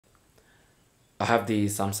I have the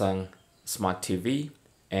Samsung Smart TV,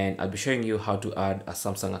 and I'll be showing you how to add a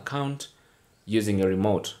Samsung account using a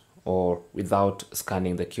remote or without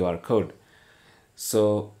scanning the QR code.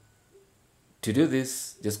 So to do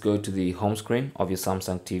this, just go to the home screen of your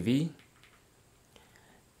Samsung TV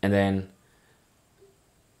and then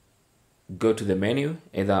go to the menu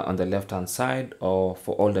either on the left hand side, or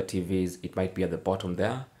for older TVs it might be at the bottom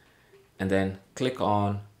there, and then click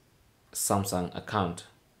on Samsung account.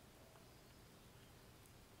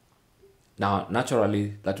 Now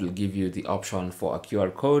naturally that will give you the option for a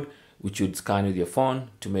QR code which you'd scan with your phone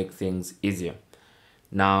to make things easier.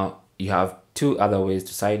 Now you have two other ways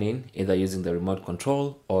to sign in, either using the remote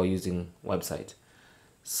control or using website.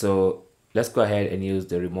 So let's go ahead and use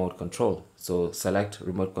the remote control. So select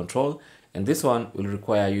remote control, and this one will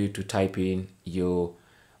require you to type in your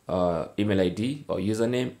email ID or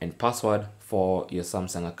username and password for your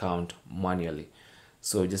Samsung account manually.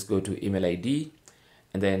 So just go to email ID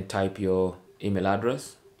and then type your email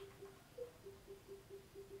address,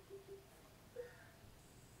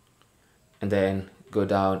 and then go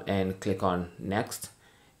down and click on next,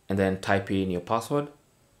 and then type in your password,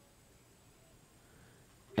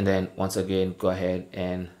 and then once again go ahead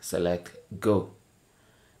and select go,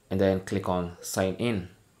 and then click on sign in.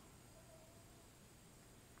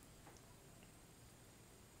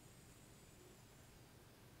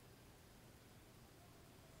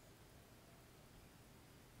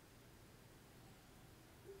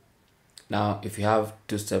 Now, if you have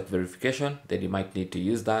two-step verification, then you might need to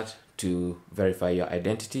use that to verify your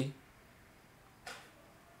identity.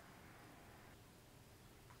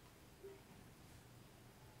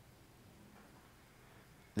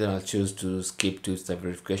 Then I'll choose to skip two-step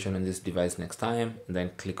verification on this device next time, and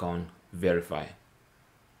then click on verify.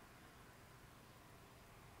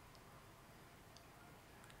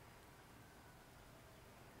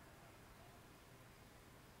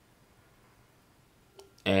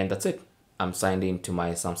 And that's it. I'm signed into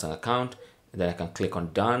my Samsung account, and then I can click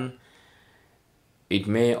on done. It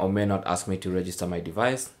may or may not ask me to register my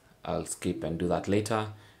device. I'll skip and do that later.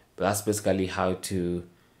 But that's basically how to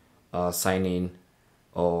sign in,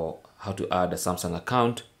 or how to add a Samsung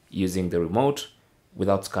account using the remote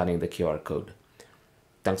without scanning the QR code.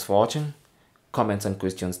 Thanks for watching. Comments and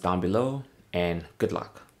questions down below, and good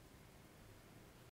luck.